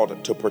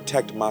called to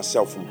protect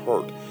myself from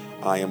hurt.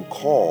 I am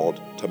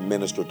called to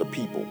minister to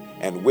people.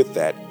 And with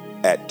that,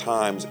 at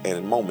times and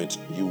in moments,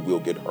 you will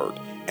get hurt.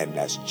 And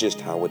that's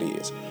just how it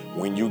is.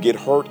 When you get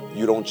hurt,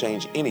 you don't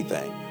change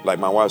anything. Like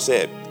my wife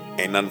said,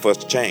 ain't nothing for us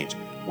to change.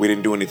 We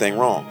didn't do anything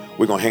wrong.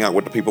 We're going to hang out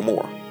with the people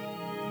more.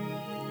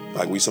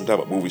 Like we some type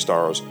of movie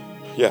stars.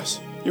 Yes,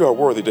 you are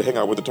worthy to hang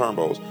out with the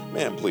Turnbows.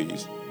 Man,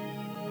 please.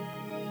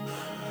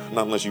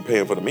 Not unless you're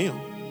paying for the meal.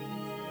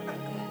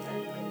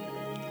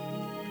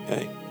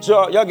 Okay.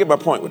 So y'all get my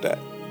point with that.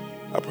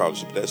 I probably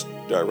should,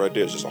 that right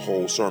there is just a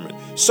whole sermon.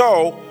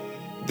 So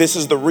this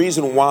is the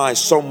reason why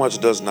so much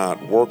does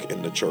not work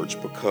in the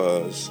church,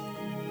 because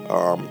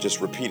just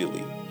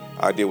repeatedly,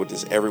 I deal with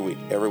this every week,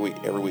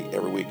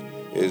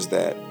 is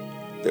that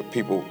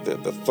people,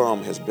 the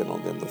thumb has been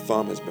on them.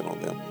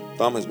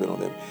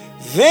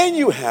 Then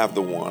you have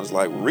the ones,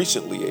 like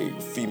recently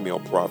a female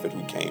prophet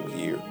who came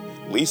here.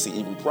 Lisa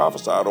even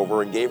prophesied over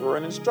her and gave her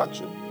an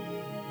instruction.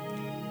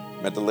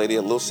 Met the lady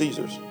at Little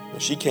Caesars.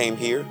 She came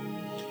here,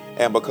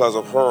 and because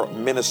of her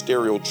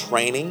ministerial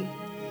training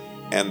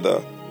and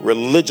the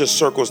religious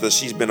circles that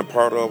she's been a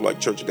part of, like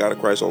Church of God of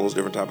Christ, all those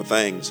different type of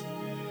things,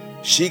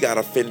 she got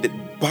offended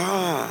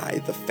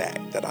by the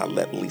fact that I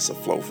let Lisa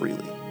flow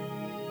freely.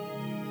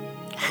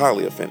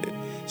 Highly offended.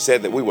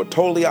 Said that we were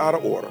totally out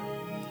of order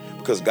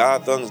because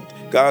God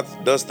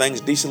does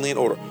things decently in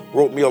order.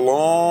 Wrote me a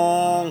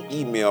long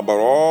email about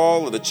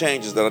all of the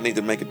changes that I need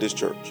to make at this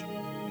church.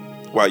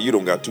 Why you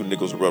don't got two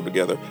nickels to rub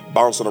together,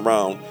 bouncing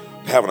around,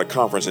 having a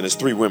conference, and there's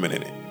 3 women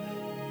in it.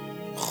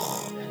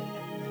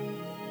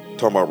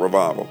 Talking about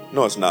revival.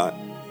 No, it's not.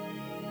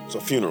 It's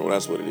a funeral.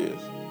 That's what it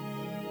is.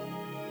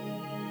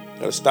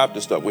 Gotta stop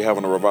this stuff. We're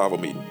having a revival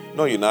meeting.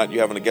 No, you're not.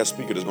 You're having a guest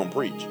speaker that's going to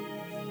preach.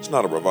 It's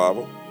not a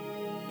revival.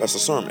 That's a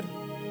sermon.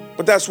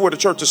 But that's where the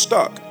church is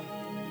stuck.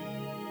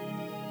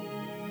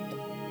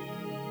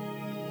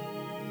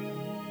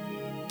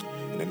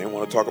 And then they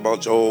want to to talk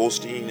about Joel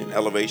Osteen and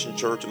Elevation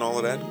Church and all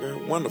of that.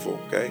 Wonderful,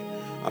 okay?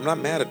 I'm not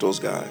mad at those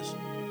guys.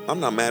 I'm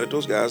not mad at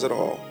those guys at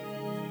all.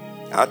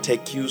 I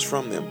take cues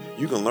from them.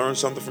 You can learn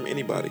something from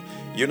anybody.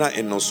 You're not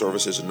in those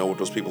services to know what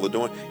those people are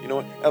doing. You know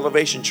what?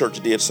 Elevation Church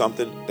did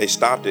something. They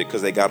stopped it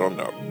because they got on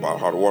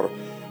hot water.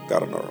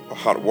 Got under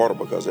hot water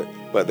because of it.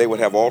 But they would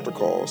have altar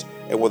calls,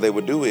 and what they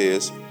would do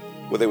is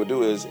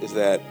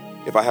that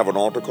if I have an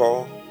altar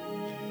call,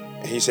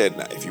 and he said,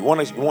 now, if you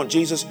want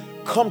Jesus,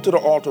 come to the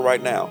altar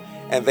right now.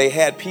 And they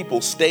had people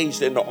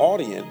staged in the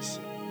audience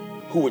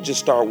who would just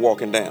start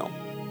walking down.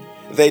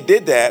 They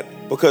did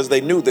that because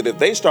they knew that if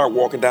they start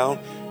walking down,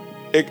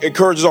 it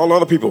encourages all the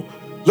other people.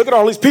 Look at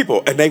all these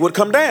people, and they would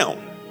come down.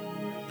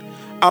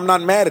 I'm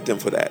not mad at them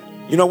for that.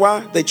 You know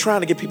why? They're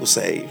trying to get people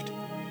saved.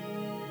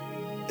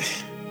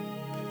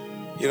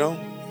 You know?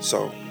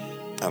 So,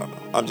 I don't know.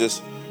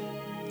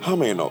 How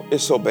many know?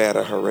 It's so bad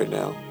at her right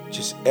now.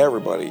 Just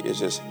everybody is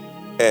just,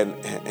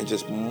 and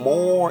just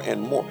more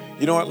and more.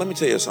 You know what? Let me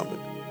tell you something,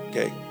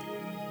 okay?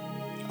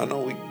 I know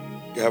we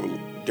have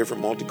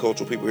different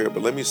multicultural people here,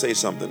 but let me say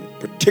something,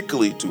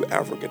 particularly to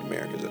African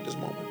Americans at this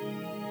moment.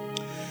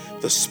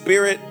 The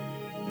spirit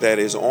that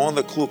is on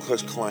the Ku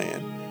Klux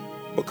Klan,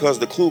 because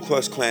the Ku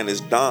Klux Klan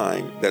is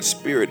dying, that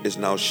spirit is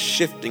now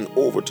shifting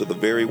over to the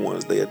very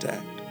ones they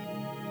attacked.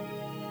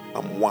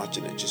 I'm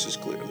watching it just as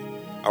clearly.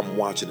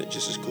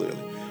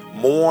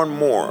 More and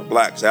more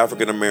blacks,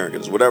 African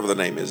Americans, whatever the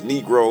name is,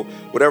 Negro,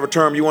 whatever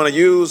term you want to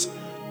use,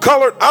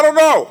 colored, I don't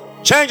know,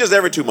 changes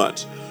every 2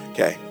 months.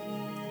 Okay.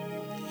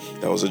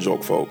 That was a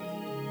joke, folk.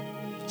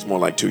 It's more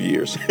like 2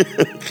 years.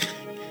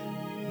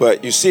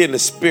 But you see in the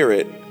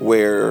spirit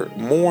where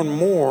more and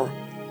more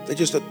they're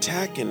just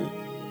attacking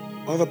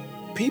other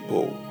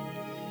people.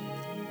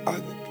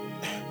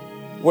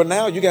 Well,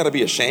 now you got to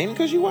be ashamed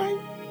because you white.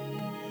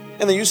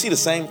 And then you see the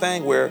same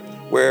thing where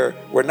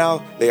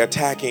now they're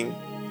attacking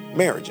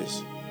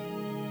marriages.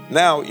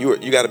 Now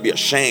you got to be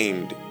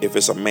ashamed if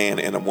it's a man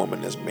and a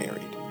woman that's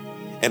married.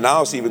 And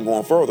now it's even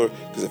going further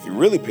because if you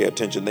really pay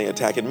attention, they're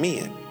attacking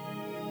men.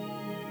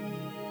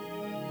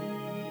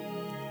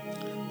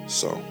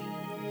 So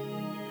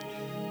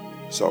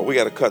we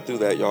got to cut through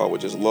that, y'all,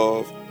 with just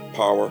love,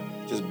 power.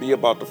 Just be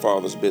about the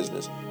Father's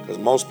business. Because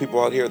most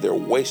people out here, they're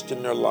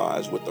wasting their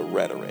lives with the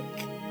rhetoric.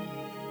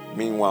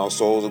 Meanwhile,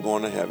 souls are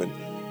going to heaven.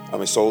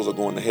 Souls are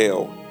going to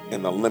hell,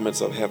 and the limits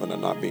of heaven are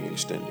not being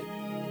extended.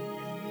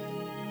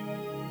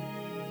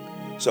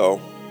 So,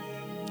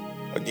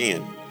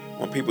 again,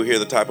 when people hear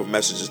the type of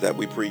messages that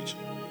we preach,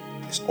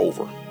 it's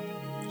over.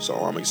 So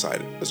I'm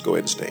excited. Let's go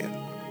ahead and stand.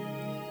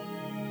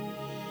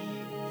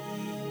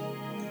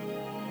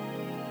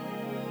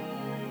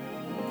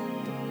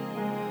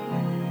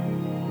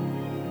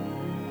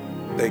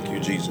 Thank you,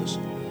 Jesus.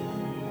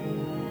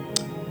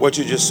 What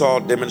you just saw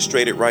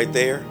demonstrated right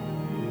there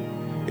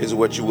is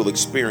what you will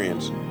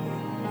experience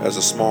as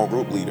a small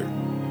group leader.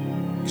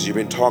 Because you've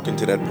been talking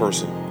to that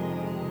person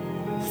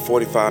for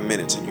 45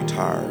 minutes and you're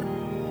tired.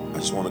 I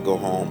just want to go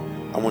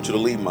home. I want you to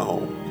leave my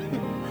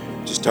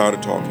home. Just tired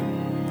of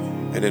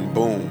talking. And then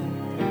boom.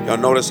 Y'all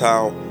notice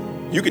how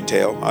you could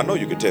tell. I know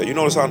you could tell. You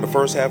notice how in the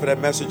first half of that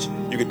message,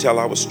 you could tell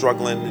I was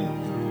struggling and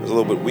I was a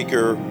little bit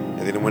weaker.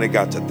 And then when it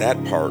got to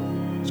that part,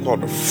 it's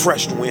called the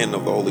fresh wind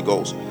of the Holy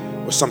Ghost,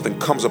 where something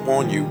comes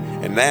upon you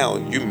and now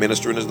you're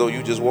ministering as though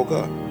you just woke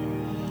up.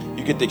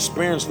 You get to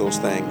experience those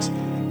things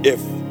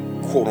if,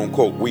 quote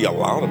unquote, we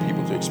allow the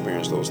people to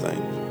experience those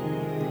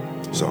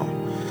things. So,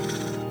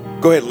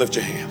 go ahead and lift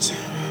your hands.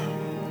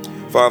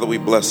 Father, we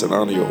bless and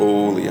honor your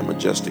holy and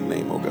majestic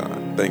name, oh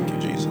God. Thank you,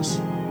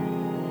 Jesus.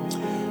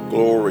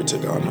 Glory to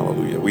God,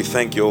 hallelujah. We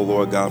thank you, oh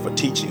Lord God, for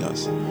teaching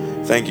us.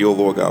 Thank you, oh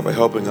Lord God, for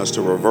helping us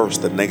to reverse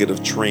the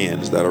negative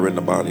trends that are in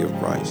the body of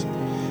Christ.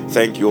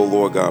 Thank you, oh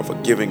Lord God, for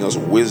giving us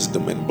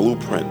wisdom and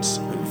blueprints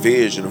and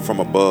vision from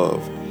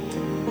above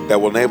that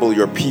will enable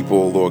your people,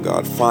 oh Lord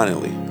God,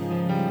 finally,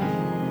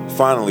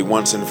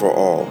 once and for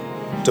all,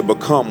 to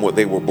become what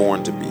they were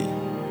born to be,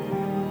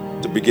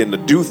 to begin to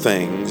do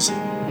things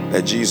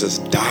that Jesus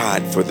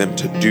died for them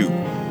to do,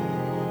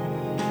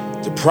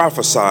 to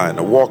prophesy and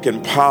to walk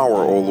in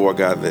power, oh Lord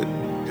God, that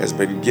has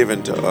been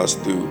given to us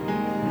through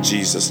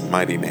Jesus'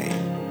 mighty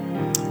name.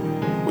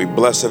 We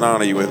bless and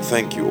honor you and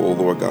thank you, oh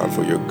Lord God,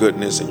 for your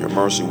goodness and your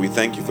mercy. We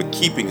thank you for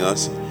keeping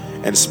us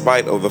in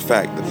spite of the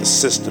fact that the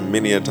system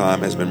many a time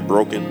has been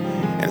broken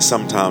and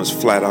sometimes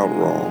flat out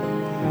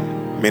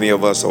wrong. Many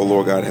of us, oh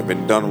Lord God, have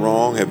been done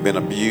wrong, have been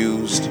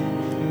abused,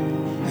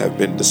 have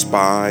been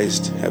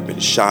despised, have been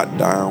shot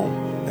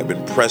down, have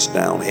been pressed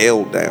down,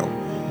 held down.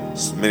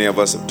 Many of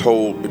us have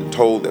been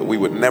told that we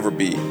would never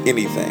be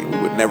anything. We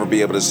would never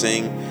be able to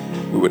sing.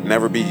 We would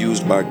never be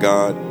used by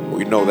God.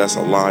 We know that's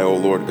a lie, oh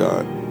Lord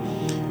God.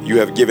 You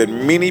have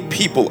given many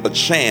people a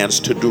chance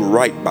to do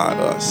right by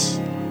us,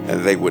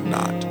 and they would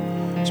not.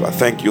 So I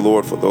thank you,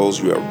 Lord, for those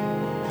you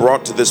have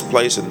brought to this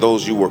place and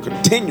those you will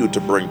continue to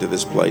bring to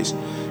this place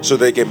so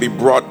they can be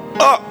brought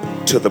up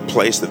to the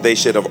place that they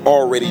should have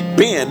already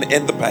been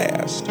in the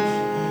past.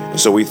 And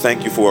so we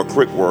thank you for a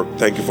quick work.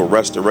 Thank you for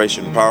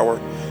restoration power.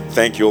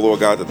 Thank you, Lord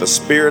God, that the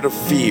spirit of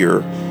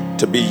fear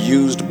to be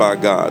used by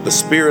God, the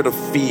spirit of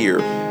fear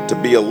to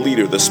be a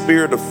leader, the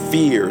spirit of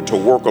fear to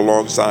work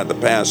alongside the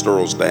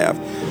pastoral staff.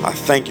 I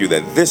thank you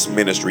that this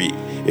ministry,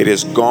 it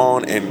is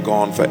gone and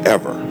gone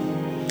forever.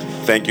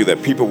 Thank you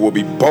that people will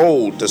be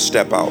bold to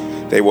step out.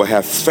 They will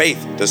have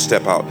faith to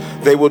step out.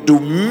 They will do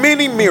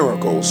many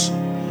miracles.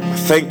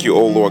 Thank you,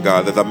 oh Lord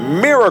God, that the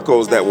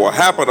miracles that will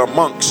happen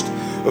amongst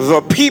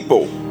the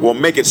people will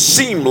make it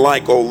seem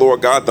like, oh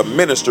Lord God, the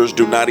ministers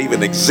do not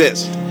even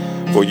exist.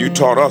 For you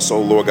taught us,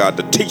 oh Lord God,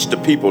 to teach the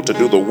people to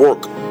do the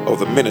work of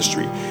the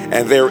ministry.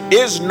 And there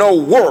is no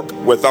work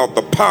without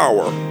the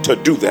power to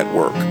do that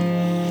work.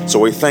 So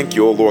we thank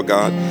you, oh Lord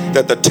God,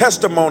 that the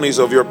testimonies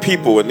of your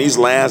people in these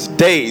last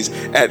days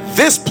at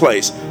this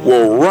place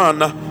will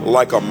run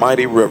like a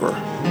mighty river.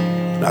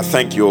 And I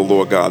thank you, oh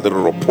Lord God, that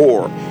it'll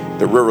pour.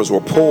 The rivers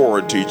will pour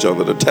into each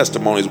other. The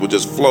testimonies will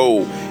just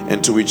flow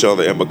into each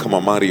other and become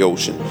a mighty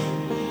ocean.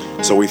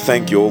 So we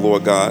thank you, oh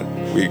Lord God.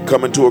 We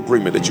come into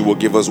agreement that you will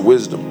give us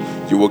wisdom.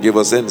 You will give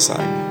us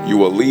insight. You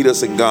will lead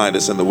us and guide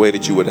us in the way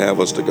that you would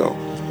have us to go.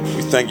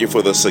 We thank you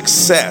for the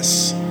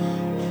success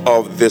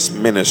of this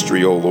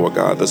ministry, oh Lord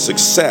God, the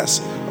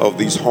success of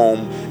these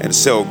home and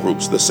cell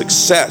groups, the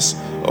success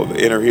of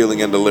inner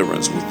healing and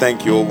deliverance. We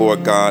thank you, oh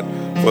Lord God,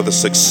 for the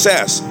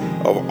success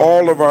of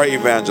all of our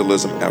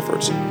evangelism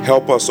efforts.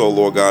 Help us, oh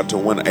Lord God, to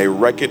win a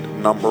record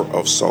number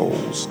of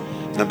souls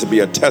and to be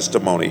a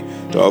testimony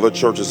to other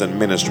churches and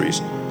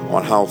ministries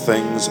on how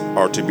things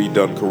are to be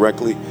done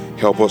correctly.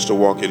 Help us to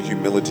walk in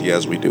humility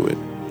as we do it.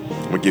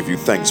 We give you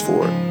thanks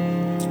for it.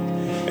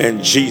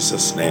 In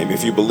Jesus' name,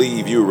 if you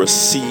believe, you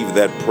receive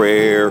that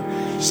prayer.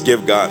 Just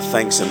give God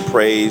thanks and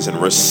praise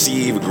and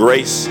receive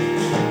grace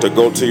to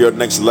go to your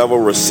next level.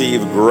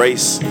 Receive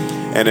grace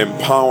and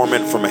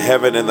empowerment from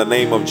heaven in the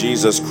name of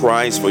Jesus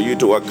Christ for you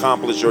to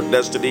accomplish your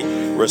destiny.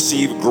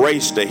 Receive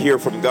grace to hear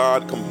from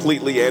God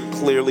completely and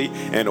clearly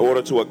in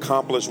order to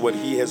accomplish what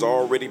he has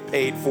already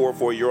paid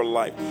for your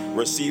life.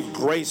 Receive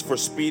grace for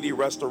speedy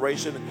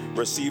restoration.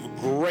 Receive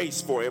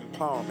grace for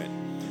empowerment.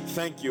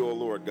 Thank you, O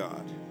Lord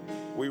God.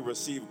 We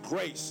receive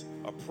grace,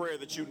 a prayer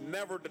that you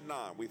never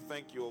deny. We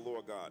thank you, O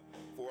Lord God,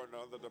 for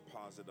another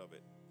deposit of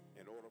it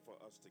in order for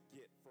us to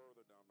get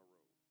further down the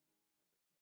road.